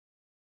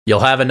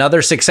You'll have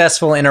another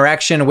successful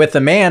interaction with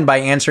the man by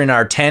answering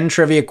our 10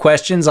 trivia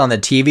questions on the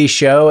TV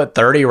show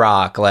 30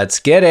 Rock.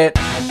 Let's get it.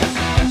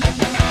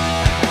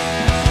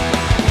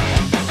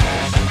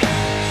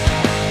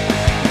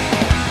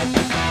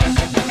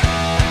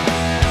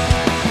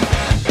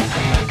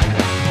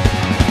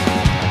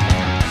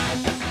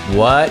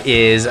 What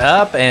is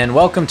up, and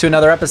welcome to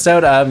another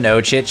episode of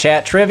No Chit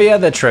Chat Trivia,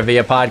 the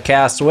trivia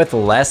podcast with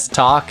less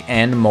talk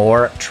and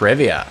more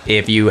trivia.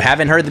 If you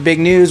haven't heard the big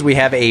news, we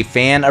have a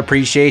fan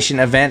appreciation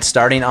event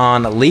starting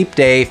on Leap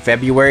Day,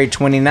 February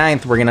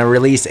 29th. We're going to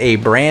release a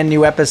brand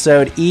new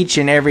episode each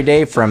and every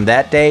day from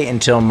that day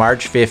until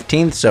March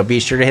 15th, so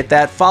be sure to hit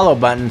that follow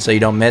button so you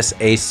don't miss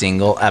a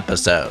single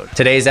episode.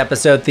 Today's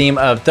episode theme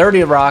of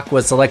 30 Rock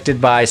was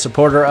selected by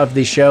supporter of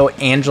the show,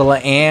 Angela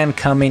Ann,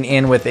 coming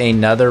in with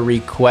another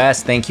request.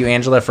 Thank you,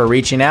 Angela, for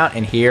reaching out,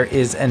 and here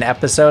is an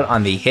episode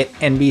on the hit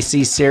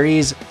NBC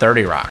series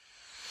 30 Rock.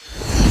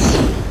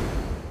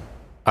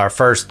 Our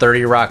first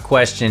 30 Rock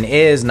question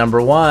is,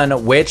 number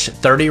one, which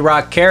 30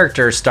 Rock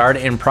character starred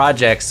in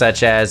projects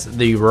such as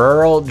The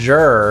Rural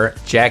Juror,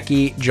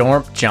 Jackie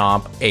Jormp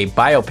Jomp, a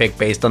biopic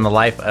based on the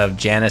life of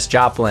Janis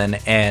Joplin,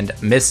 and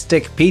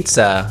Mystic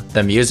Pizza,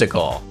 the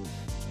musical?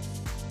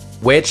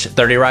 Which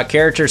 30 Rock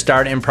character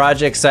starred in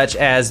projects such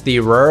as The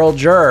Rural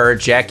Juror,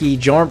 Jackie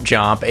Jormp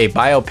Jomp, a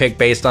biopic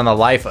based on the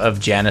life of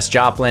Janis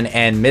Joplin,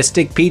 and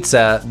Mystic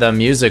Pizza, the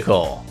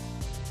musical?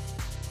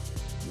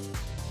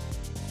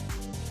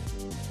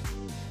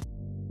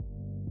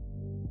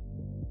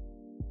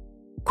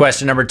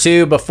 Question number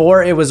two,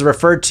 before it was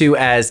referred to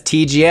as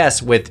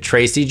TGS with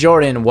Tracy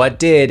Jordan, what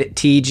did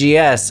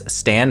TGS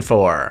stand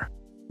for?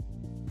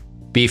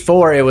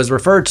 Before it was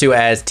referred to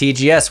as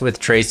TGS with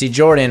Tracy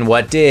Jordan,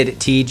 what did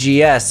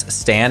TGS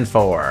stand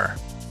for?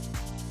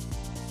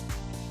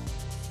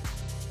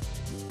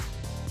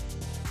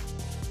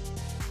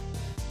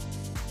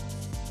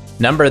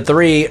 Number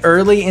three,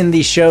 early in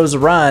the show's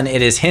run,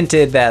 it is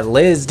hinted that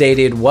Liz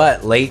dated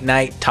what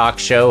late-night talk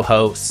show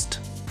host?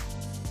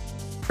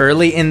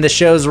 Early in the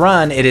show's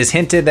run, it is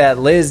hinted that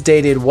Liz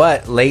dated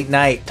what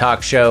late-night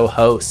talk show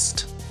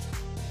host?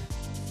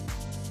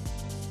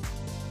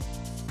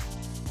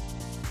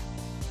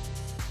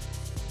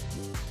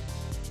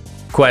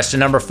 Question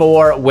number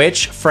four,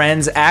 which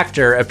Friends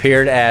actor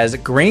appeared as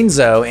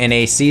Greenzo in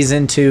a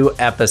season 2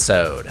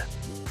 episode?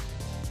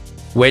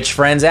 Which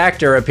Friends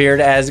actor appeared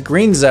as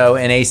Greenzo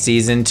in a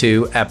season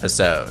 2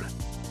 episode?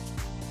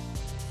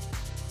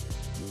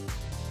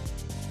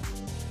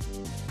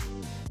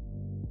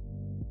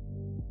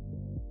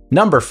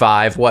 Number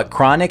five, what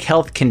chronic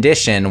health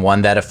condition,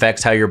 one that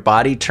affects how your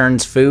body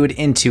turns food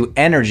into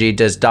energy,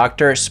 does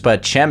Dr.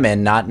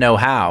 Spaceman not know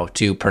how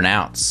to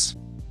pronounce?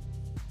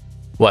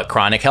 What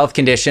chronic health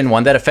condition,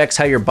 one that affects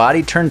how your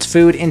body turns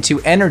food into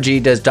energy,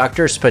 does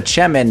Dr.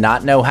 Spaceman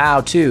not know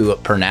how to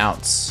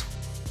pronounce?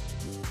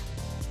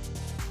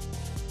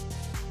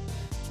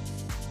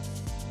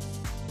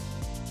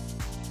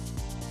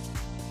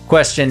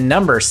 Question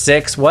number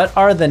six, what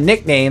are the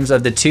nicknames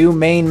of the two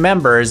main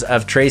members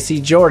of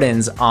Tracy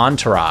Jordan's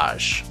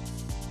entourage?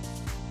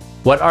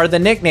 What are the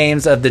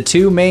nicknames of the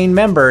two main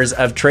members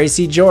of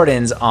Tracy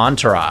Jordan's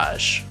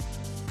entourage?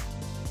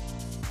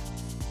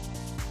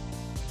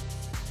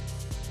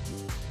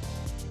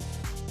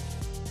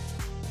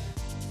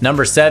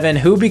 Number seven,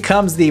 who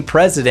becomes the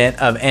president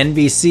of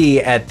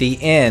NBC at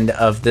the end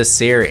of the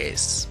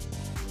series?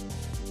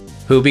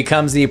 Who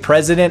becomes the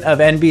president of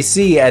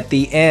NBC at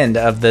the end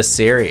of the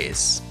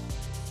series?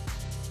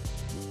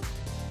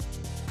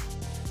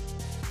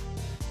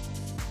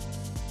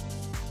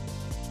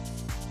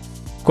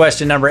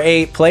 Question number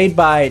eight, played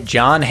by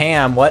Jon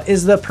Hamm, what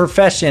is the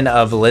profession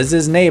of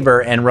Liz's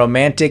neighbor and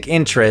romantic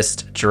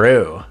interest,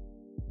 Drew?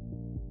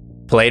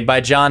 Played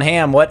by Jon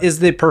Hamm, what is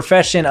the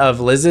profession of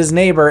Liz's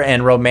neighbor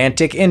and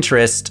romantic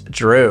interest,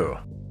 Drew?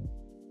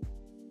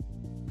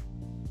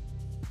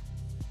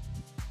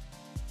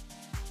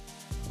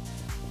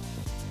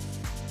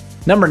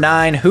 Number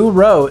nine, who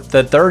wrote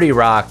the 30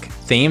 Rock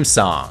theme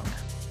song?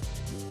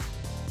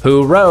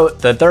 Who wrote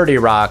the 30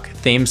 Rock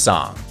theme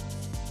song?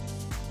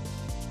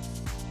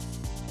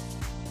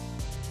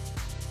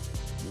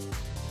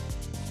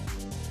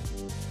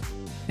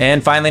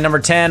 And finally, number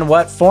 10,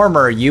 what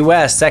former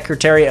U.S.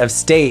 Secretary of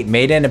State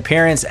made an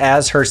appearance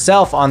as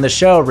herself on the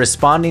show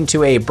responding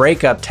to a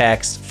breakup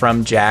text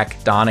from Jack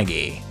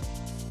Donaghy?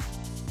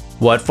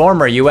 What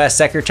former U.S.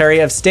 Secretary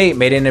of State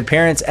made an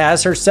appearance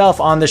as herself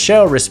on the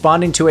show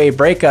responding to a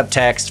breakup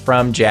text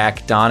from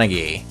Jack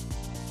Donaghy?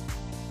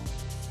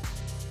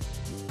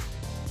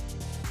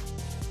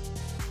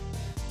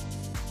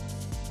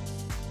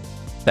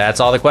 That's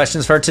all the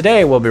questions for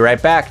today. We'll be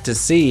right back to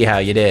see how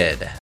you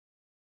did.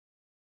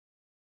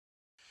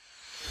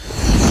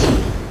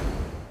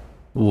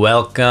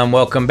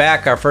 Welcome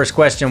back. Our first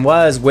question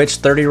was, which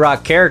 30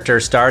 Rock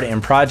character starred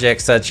in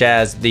projects such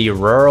as The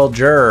Rural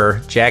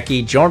Juror,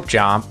 Jackie Jormp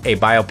Jomp, a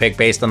biopic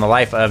based on the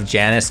life of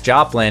Janis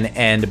Joplin,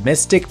 and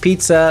Mystic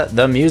Pizza,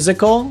 the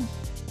musical?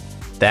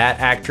 That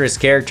actress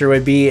character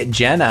would be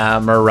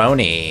Jenna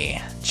Maroney.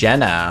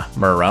 Jenna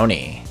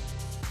Maroney.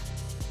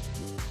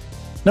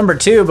 Number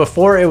 2,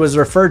 before it was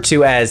referred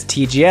to as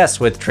TGS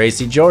with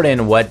Tracy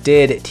Jordan, what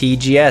did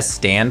TGS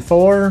stand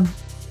for?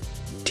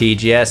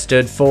 TGS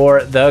stood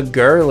for The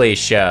Girly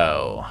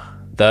Show.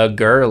 The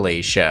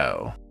Girly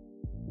Show.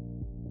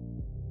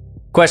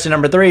 Question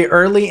number 3,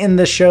 early in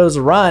the show's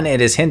run,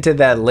 it is hinted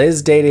that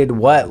Liz dated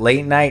what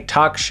late night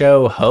talk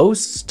show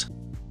host?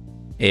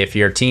 If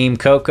you're Team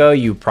Coco,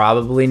 you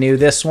probably knew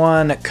this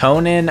one,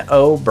 Conan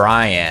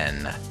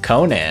O'Brien.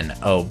 Conan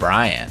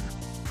O'Brien.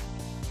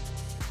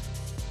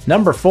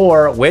 Number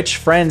 4, which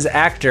Friends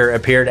actor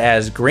appeared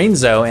as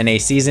Greenzo in a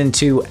season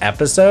 2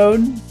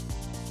 episode?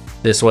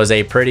 This was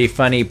a pretty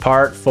funny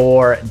part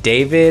for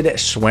David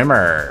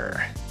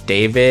Schwimmer.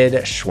 David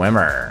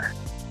Schwimmer.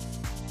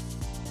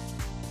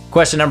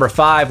 Question number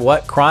 5,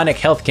 what chronic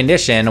health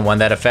condition, one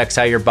that affects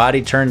how your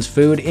body turns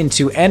food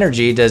into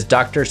energy, does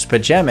Dr.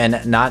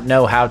 Spagemin not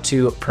know how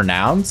to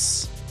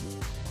pronounce?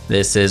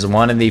 This is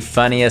one of the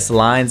funniest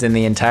lines in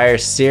the entire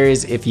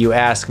series. If you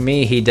ask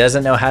me, he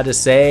doesn't know how to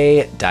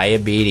say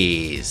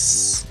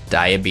diabetes.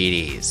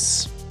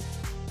 Diabetes.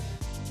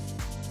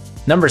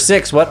 Number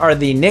 6, what are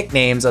the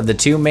nicknames of the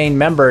 2 main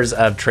members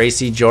of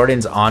Tracy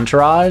Jordan's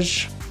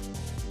entourage?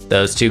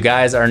 Those 2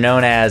 guys are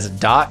known as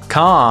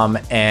 .com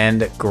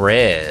and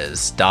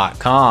Grizz.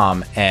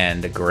 .com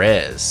and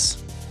Grizz.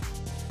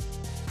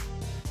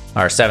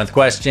 Our 7th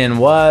question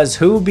was,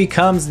 who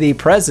becomes the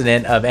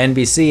president of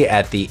NBC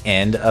at the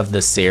end of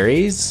the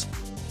series?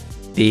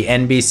 The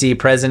NBC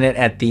president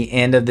at the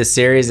end of the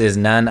series is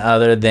none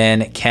other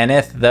than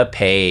Kenneth the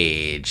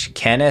Page.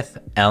 Kenneth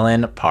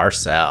Ellen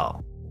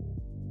Parcell.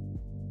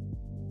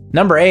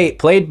 Number 8,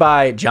 played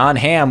by Jon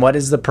Hamm, what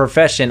is the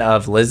profession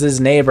of Liz's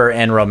neighbor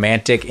and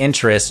romantic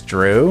interest,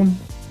 Drew?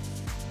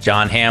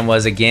 Jon Hamm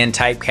was again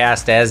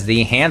typecast as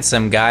the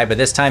handsome guy, but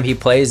this time he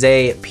plays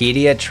a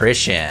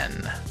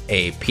pediatrician.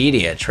 A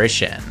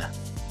pediatrician.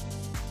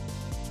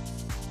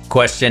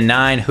 Question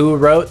 9, who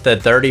wrote the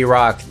 30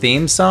 Rock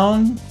theme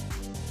song?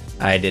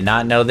 I did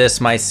not know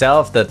this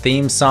myself. The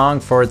theme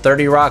song for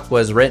 30 Rock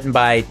was written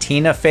by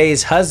Tina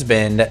Fey's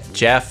husband,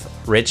 Jeff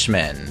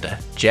Richmond.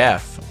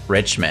 Jeff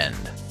Richmond.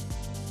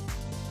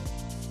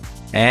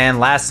 And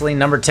lastly,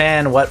 number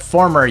 10, what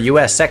former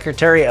U.S.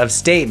 Secretary of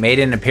State made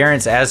an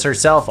appearance as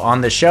herself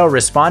on the show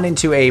responding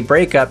to a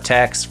breakup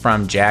text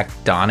from Jack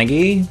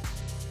Donaghy?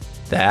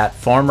 That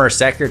former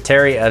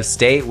Secretary of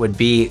State would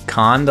be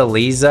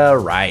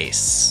Condoleezza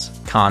Rice.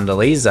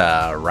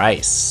 Condoleezza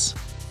Rice.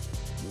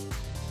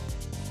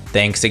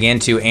 Thanks again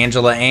to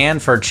Angela Ann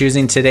for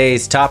choosing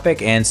today's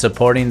topic and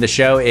supporting the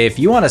show. If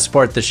you want to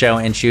support the show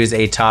and choose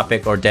a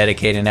topic or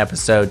dedicate an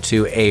episode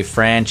to a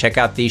friend, check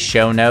out the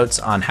show notes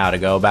on how to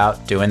go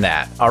about doing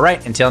that. All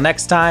right, until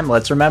next time,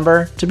 let's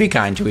remember to be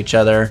kind to each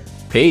other.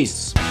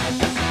 Peace.